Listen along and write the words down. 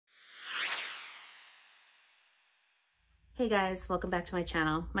Hey guys, welcome back to my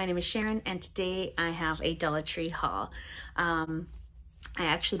channel. My name is Sharon and today I have a Dollar Tree haul. I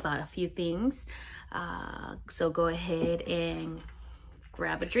actually bought a few things, so go ahead and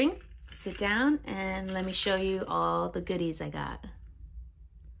grab a drink, sit down, and let me show you all the goodies I got.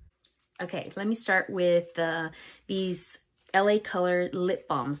 Okay, let me start with these LA Color lip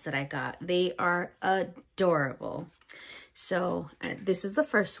balms that I got. They are adorable. So this is the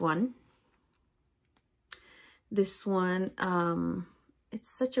first one. This one,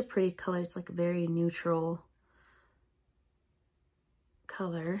 it's such a pretty color. It's like a very neutral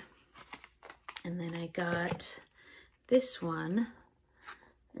color. And then I got this one.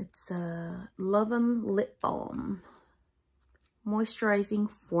 It's a Love 'Em Lip Balm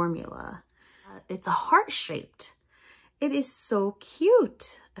Moisturizing Formula. It's a heart-shaped. It is so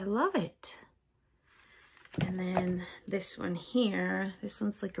cute. I love it. And then this one here, this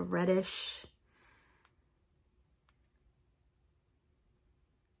one's like a reddish.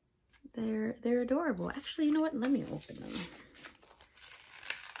 They're adorable. Actually, you know what? Let me open them.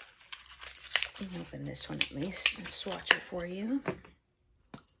 Let me open this one at least and swatch it for you.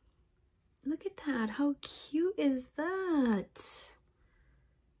 Look at that. How cute is that?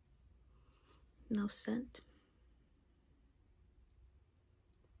 No scent.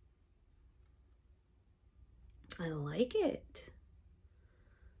 I like it.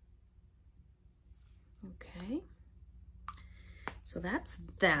 Okay. So that's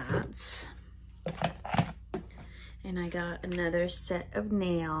that. And I got another set of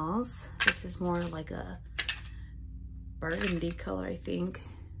nails. This is more like a burgundy color, I think.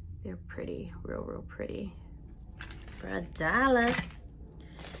 They're pretty, real pretty. For $1.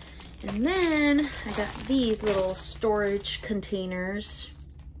 And then I got these little storage containers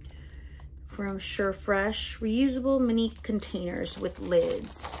from Surefresh. Reusable mini containers with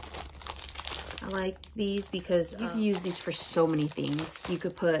lids. I like these because you can use these for so many things. You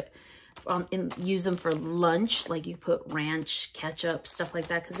could put, use them for lunch, like you put ranch, ketchup, stuff like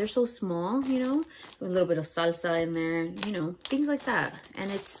that, because they're so small, you know, with a little bit of salsa in there, you know, things like that.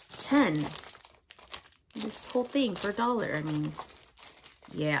 And it's 10. This whole thing for $1. I mean,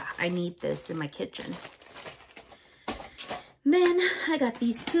 yeah, I need this in my kitchen. Then I got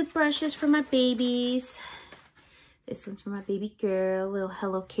these toothbrushes for my babies. This one's for my baby girl, little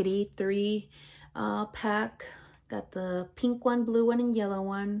Hello Kitty 3 pack. Got the pink one, blue one, and yellow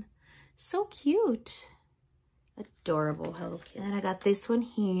one. So cute. Adorable Hello Kitty. And I got this one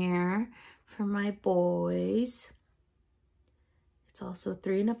here for my boys. It's also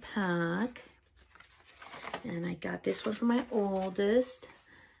 3 in a pack. And I got this one for my oldest.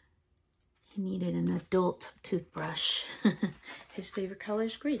 He needed an adult toothbrush. His favorite color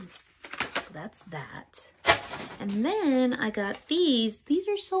is green. So that's that. And then I got these. These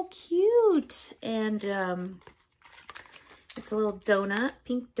are so cute. And it's a little donut,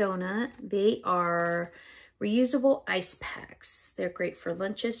 pink donut. They are reusable ice packs. They're great for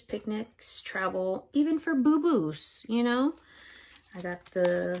lunches, picnics, travel, even for boo-boos, you know? I got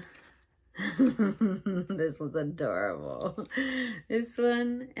the... This one's adorable. This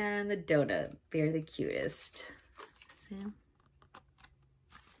one and the donut. They're the cutest. See?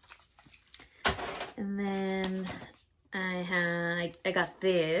 And then I got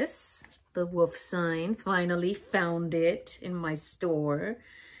this, the wolf sign. Finally found it in my store.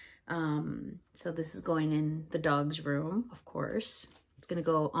 So this is going in the dog's room, of course. It's gonna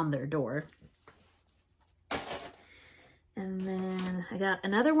go on their door. And then I got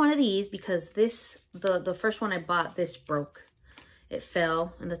another one of these because this, the first one I bought, this broke. It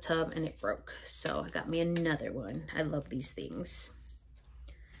fell in the tub and it broke. So I got me another one. I love these things.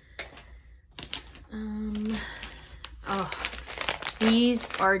 Oh, these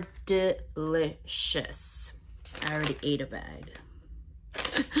are delicious. I already ate a bag.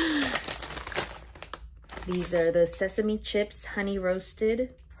 These are the sesame chips, honey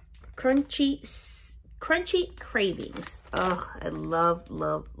roasted, crunchy cravings. Oh, I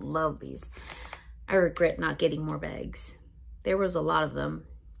love these. I regret not getting more bags. There was a lot of them.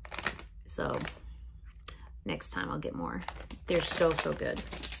 So next time I'll get more. They're so good.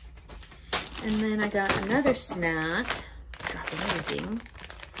 And then I got another snack. Dropping everything.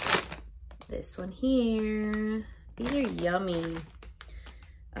 This one here. These are yummy.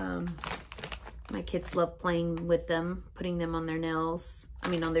 My kids love playing with them, putting them on their nails. I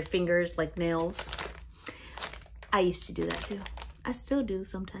mean, on their fingers like nails. I used to do that too. I still do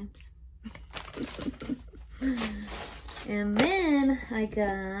sometimes. And then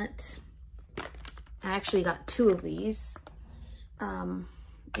I actually got 2 of these.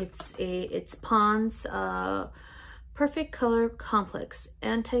 It's Pond's Perfect Color Complex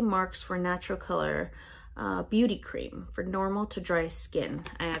Anti-Marks for Natural Color beauty cream for normal to dry skin.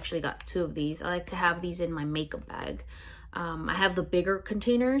 I actually got 2 of these. I like to have these in my makeup bag. I have the bigger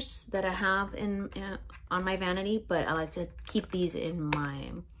containers that I have on my vanity, but I like to keep these in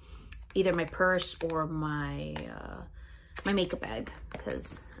my either my purse or my my makeup bag, because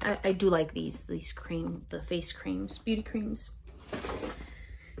I do like the face creams, beauty creams.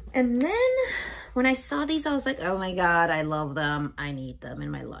 And then when I saw these, I was like, oh my God, I love them. I need them in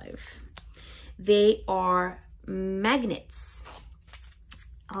my life. They are magnets.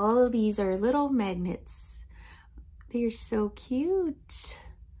 All of these are little magnets. They're so cute.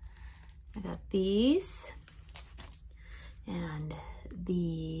 I got these and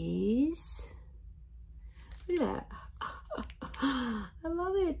these. Look at that. I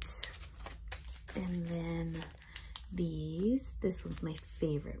love it. And then these. This one's my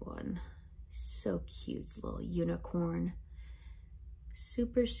favorite one. So cute. It's a little unicorn.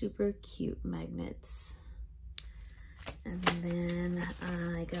 Super, super cute magnets. And then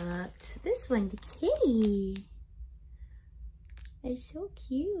I got this one, the kitty. They're so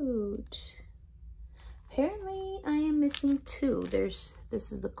cute. Apparently I am missing 2. This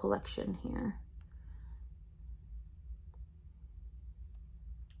is the collection here.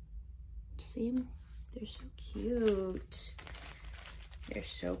 See? They're so cute. They're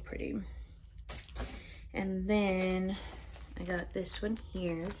so pretty. And then I got this one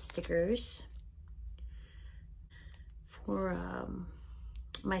here, stickers for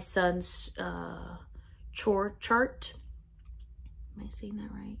my son's chore chart. Am I saying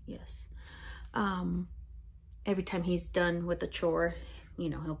that right? Yes. Every time he's done with the chore, you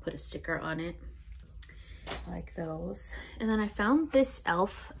know, he'll put a sticker on it. I like those. And then I found this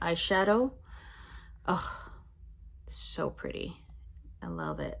e.l.f. eyeshadow. Oh, so pretty. I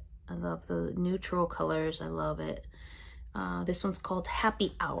love it. I love the neutral colors. I love it. This one's called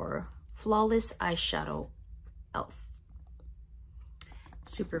Happy Hour Flawless Eyeshadow e.l.f.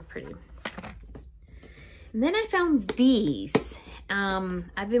 Super pretty. And then I found these.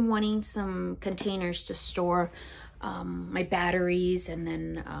 I've been wanting some containers to store my batteries, and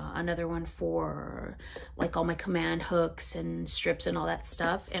then another one for like all my command hooks and strips and all that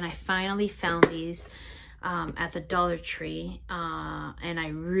stuff. And I finally found these at the Dollar Tree, and I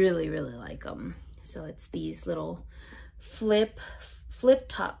really, really like them. So it's these little flip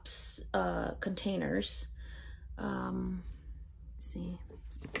tops containers. Let's see,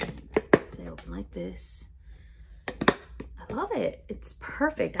 they open like this. I love it. It's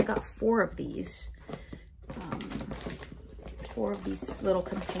perfect. I got 4 of these. 4 of these little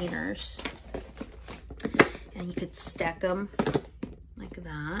containers, and you could stack them like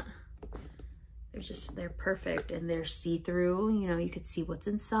that. They're perfect, and they're see-through. You know, you could see what's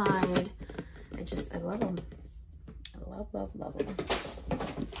inside. I love them. I love them.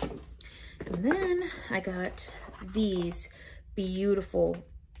 And then I got these beautiful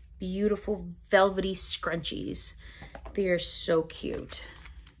velvety scrunchies. They are so cute.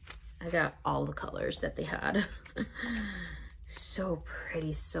 I got all the colors that they had. So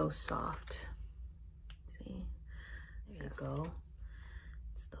pretty, so soft. See, there you go.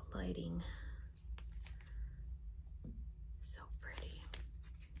 It's the lighting. So pretty.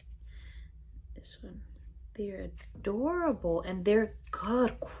 This one, they're adorable, and they're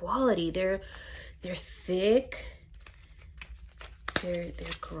good quality. They're thick. They're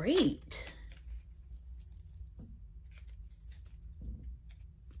great.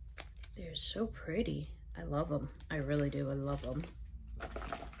 They're so pretty. I love them. I really do. I love them.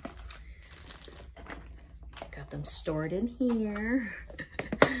 Got them stored in here.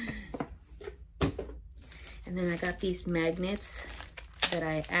 And then I got these magnets that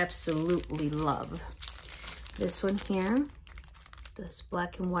I absolutely love. This one here, this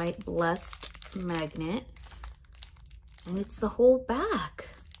black and white blessed magnet. And it's the whole back.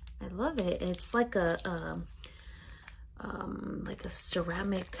 I love it. It's like a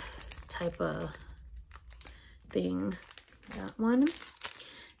ceramic type of thing. That one.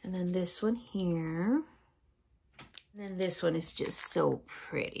 And then this one here. And then this one is just so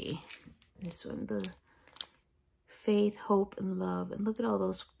pretty. This one, the faith, hope, and love. And look at all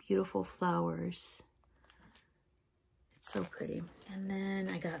those beautiful flowers. It's so pretty. And then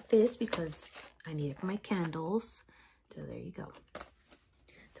I got this because I need it for my candles. So there you go.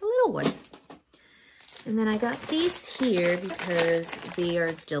 It's a little one. And then I got these here because they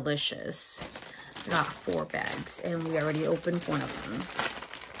are delicious. I got 4 bags, and we already opened one of them.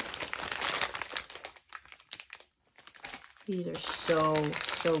 These are so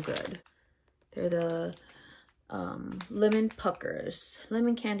good. They're the lemon puckers,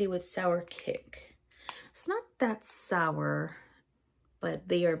 lemon candy with sour kick. It's not that sour, but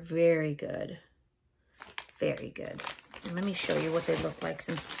they are very good. Very good. And let me show you what they look like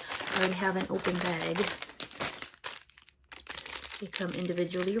since I already have an open bag. They come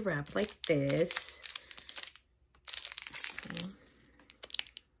individually wrapped like this. So,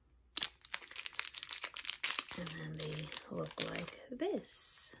 and then they look like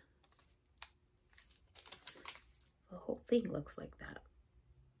this. The whole thing looks like that.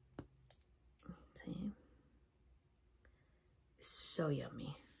 See? So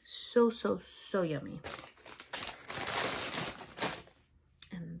yummy. So yummy.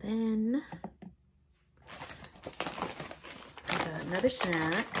 And then I got another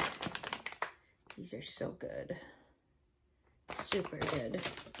snack. These are so good. Super good.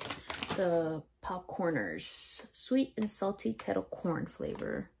 The Popcorners. Sweet and salty kettle corn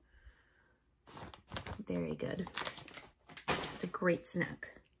flavor. Very good. It's a great snack.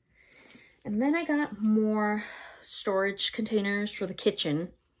 And then I got more storage containers for the kitchen.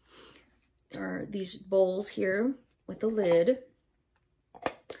 There are these bowls here with a lid.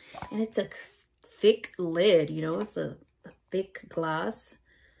 And it's a thick lid, you know, it's a thick glass.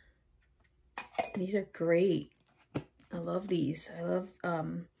 These are great. I love these. I love,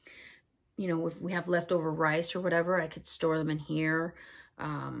 you know, if we have leftover rice or whatever, I could store them in here.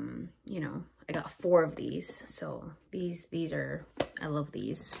 You know, I got 4 of these. So these are, I love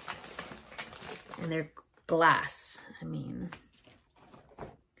these. And they're glass, I mean.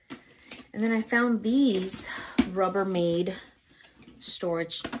 And then I found these Rubbermaid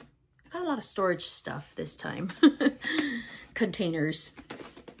storage. I got a lot of storage stuff this time. Containers.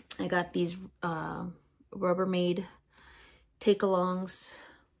 I got these Rubbermaid take-alongs.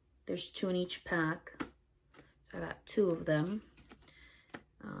 There's 2 in each pack. So I got 2 of them.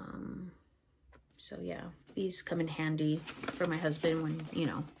 So yeah, these come in handy for my husband when, you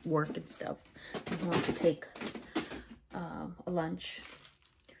know, work and stuff. He wants to take a lunch.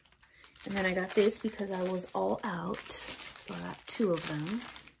 And then I got this because I was all out. So I got 2 of them.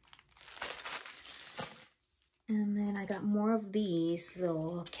 And then I got more of these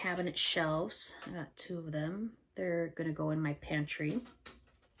little cabinet shelves. I got 2 of them. They're gonna go in my pantry.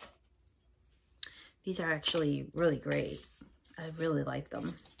 These are actually really great. I really like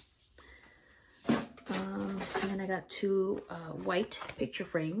them. And then I got 2 white picture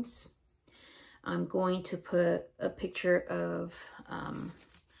frames. I'm going to put a picture of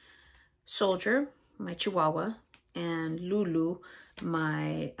Soldier, my Chihuahua, and Lulu,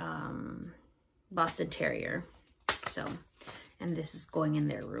 my Boston Terrier. So, and this is going in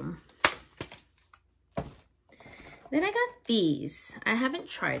their room. Then I got these. I haven't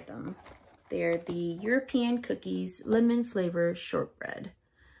tried them. They're the European Cookies Lemon Flavor Shortbread.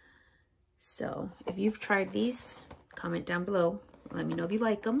 So if you've tried these, comment down below. Let me know if you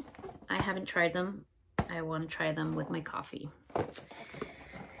like them. I haven't tried them. I want to try them with my coffee.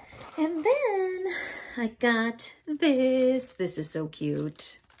 And then I got this. This is so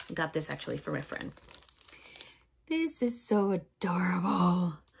cute. I got this actually for my friend. This is so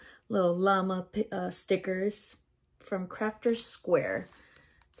adorable. Little llama stickers from Crafter's Square.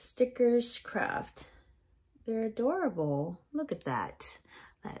 Stickers Craft. They're adorable. Look at that.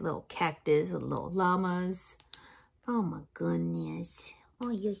 That little cactus, the little llamas. Oh my goodness. Oh,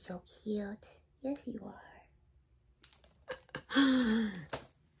 you're so cute. Yes, you are.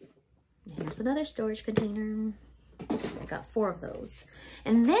 Here's another storage container. I got 4 of those.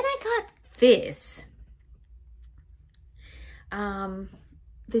 And then I got this.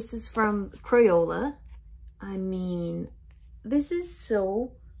 This is from Crayola. I mean, this is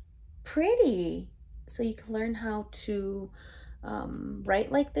so pretty. So you can learn how to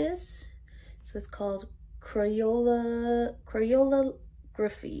write like this. So it's called Crayola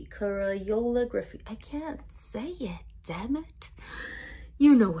Graphy. I can't say it, damn it.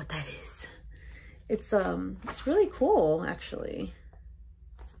 You know what that is. It's really cool, actually.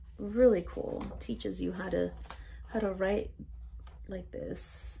 Really cool. It teaches you how to write like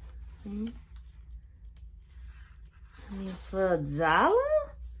this. See? I mean, for $1,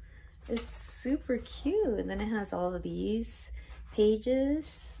 it's super cute. And then it has all of these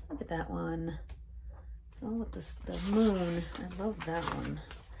pages. Look at that one. Oh, with the moon. I love that one.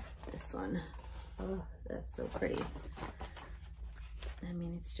 This one. Oh, that's so pretty. I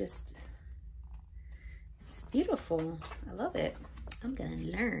mean, it's beautiful. I love it. I'm gonna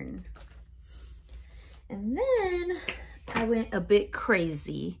learn. And then I went a bit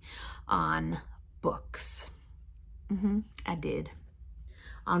crazy on books. I did.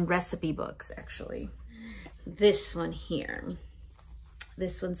 On recipe books, actually. This one here.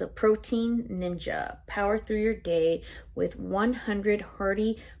 This one's a Protein Ninja. Power through your day with 100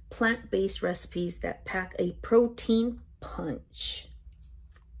 hearty plant-based recipes that pack a protein punch.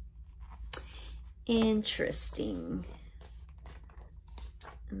 Interesting.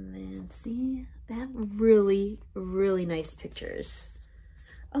 And then see, they have really, really nice pictures.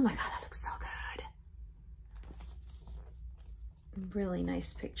 Oh my God, that looks so good. Really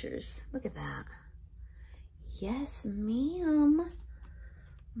nice pictures. Look at that. Yes, ma'am.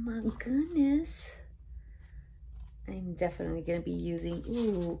 My goodness. I'm definitely gonna be using,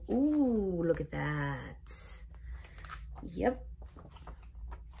 ooh, look at that. Yep,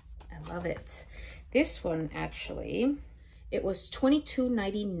 I love it. This one actually, it was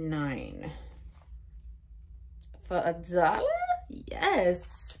 $22.99 for $1.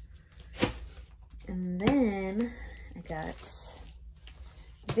 Yes. And then I got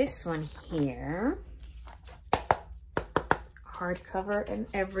this one here, hardcover and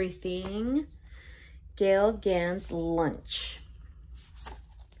everything. Gail Gann's Lunch.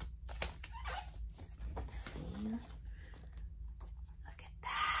 Look at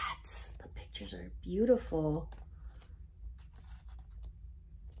that. The pictures are beautiful.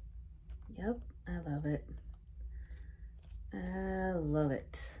 Yep, I love it. I love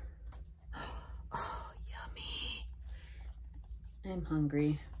it. Oh, yummy. I'm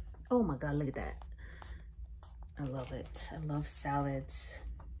hungry. Oh my God, look at that. I love it. I love salads.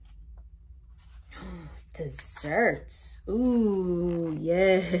 Desserts. Ooh,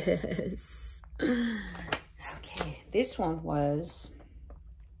 yes. Okay, this one was,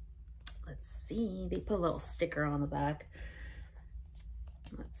 let's see, they put a little sticker on the back.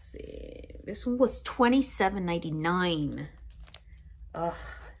 Let's see, this one was $27.99. Oh,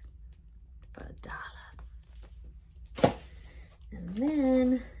 for $1. And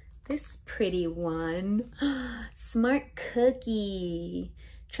then this pretty one, Smart Cookie.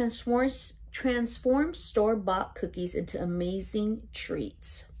 Transform store-bought cookies into amazing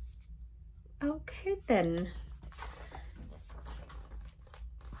treats. Okay then.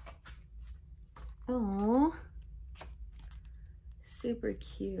 Oh, super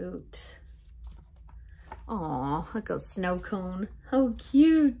cute. Oh, like a snow cone. How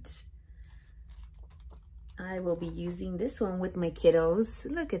cute. I will be using this one with my kiddos.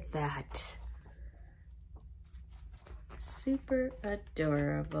 Look at that. Super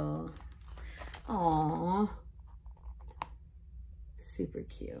adorable. Aww. Super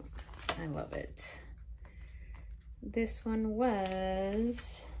cute. I love it. This one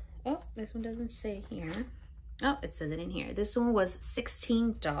was, oh, this one doesn't say here. Oh, it says it in here. This one was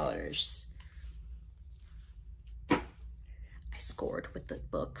 $16. I scored with the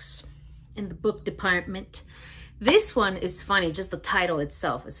books in the book department. This one is funny. Just the title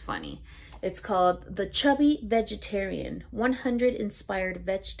itself is funny. It's called The Chubby Vegetarian, 100 Inspired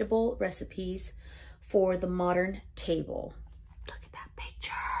Vegetable Recipes for the Modern Table. Look at that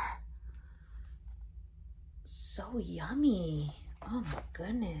picture. So yummy. Oh my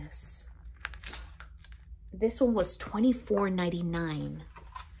goodness. This one was $24.99.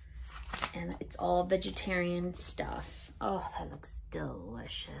 And it's all vegetarian stuff. Oh, that looks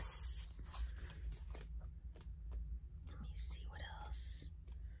delicious.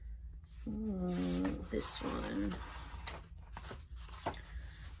 This one.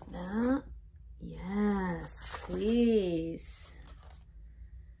 That, yes, please.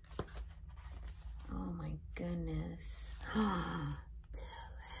 Oh my goodness.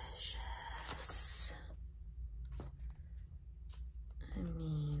 Delicious. I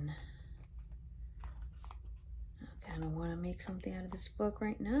mean, I kind of want to make something out of this book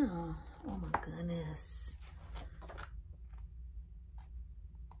right now. Oh my goodness.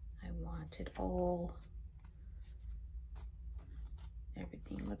 Want it all.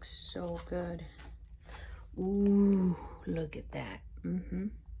 Everything looks so good. Ooh, look at that.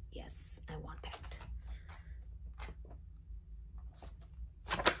 Yes, I want that.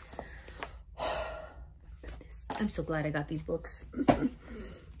 I'm so glad I got these books. And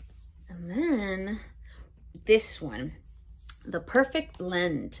then this one, The Perfect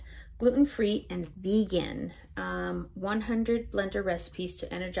Blend, gluten-free and vegan. 100 blender recipes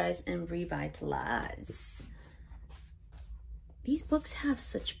to energize and revitalize. These books have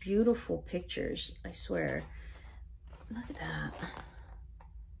such beautiful pictures, I swear. Look at that.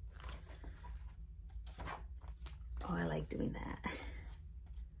 Oh, I like doing that.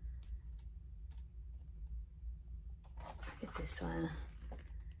 Look at this one.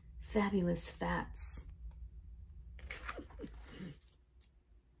 Fabulous Fats.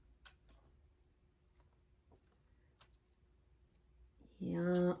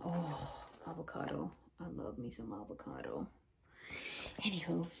 Yeah, oh, avocado. I love me some avocado.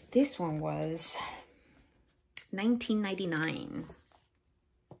 Anywho, this one was $19.99.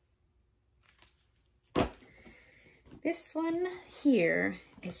 This one here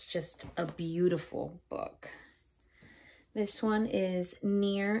is just a beautiful book. This one is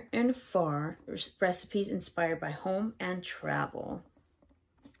Near and Far, Recipes Inspired by Home and Travel.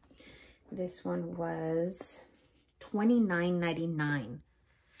 This one was $29.99.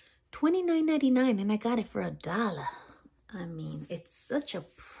 $29.99, and I got it for $1. I mean, it's such a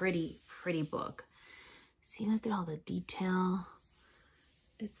pretty book. See, look at all the detail.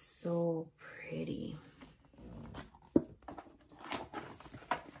 It's so pretty.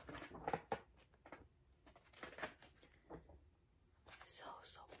 So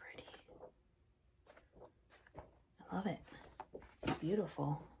pretty. I love it. It's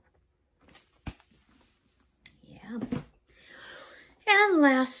beautiful. Yeah. And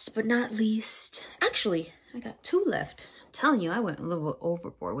last but not least, actually, I got 2 left. I'm telling you, I went a little bit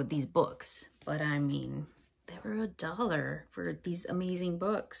overboard with these books, but I mean, they were $1 for these amazing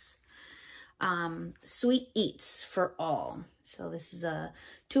books. Sweet Eats for All. So this is a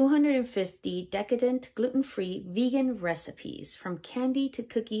 250 decadent, gluten-free, vegan recipes from candy to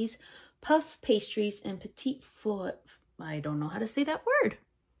cookies, puff pastries, and petite food. I don't know how to say that word.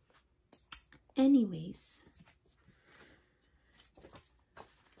 Anyways.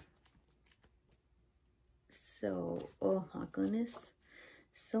 So, oh my goodness,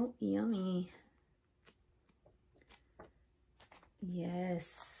 so yummy.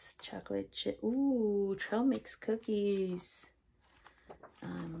 Yes, chocolate chip. Ooh, trail mix cookies.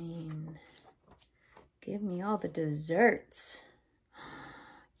 I mean, give me all the desserts.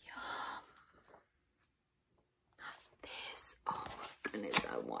 Yum. This, oh my goodness,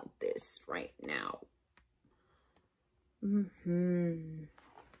 I want this right now.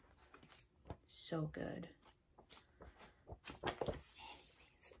 So good.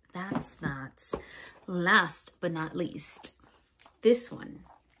 Anyways, that's that. Last but not least, this one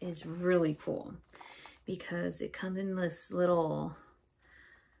is really cool because it comes in this little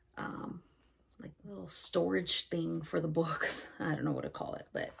like little storage thing for the books. I don't know what to call it,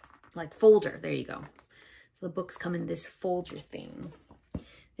 but like folder. There you go. So the books come in this folder thing.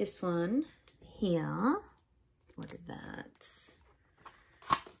 This one here, look at that.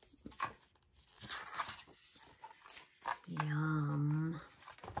 Yum.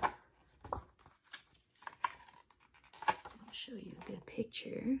 I'll show you a good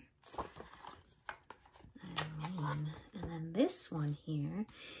picture. I mean, and then this one here,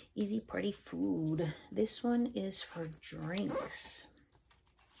 Easy Party Food. This one is for drinks.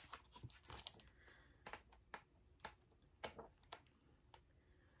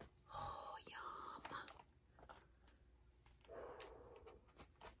 Oh, yum.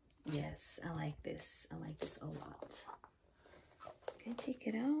 Yes, I like this. I like this a lot. Can I take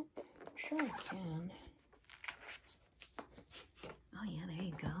it out? Sure I can. Oh yeah, there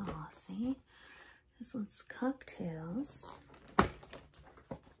you go. See? This one's cocktails. Took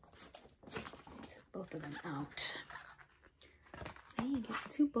both of them out. So you get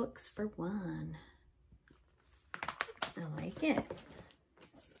 2 books for 1. I like it.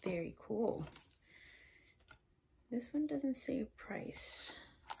 Very cool. This one doesn't say a price.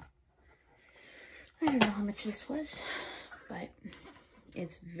 I don't know how much this was, but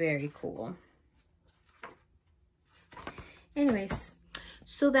it's very cool. Anyways,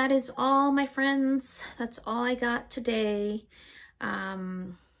 so that is all, my friends. That's all I got today.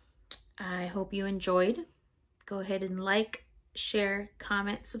 I hope you enjoyed. Go ahead and like, share,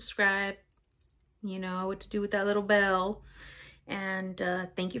 comment, subscribe. You know what to do with that little bell. And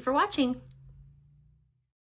thank you for watching.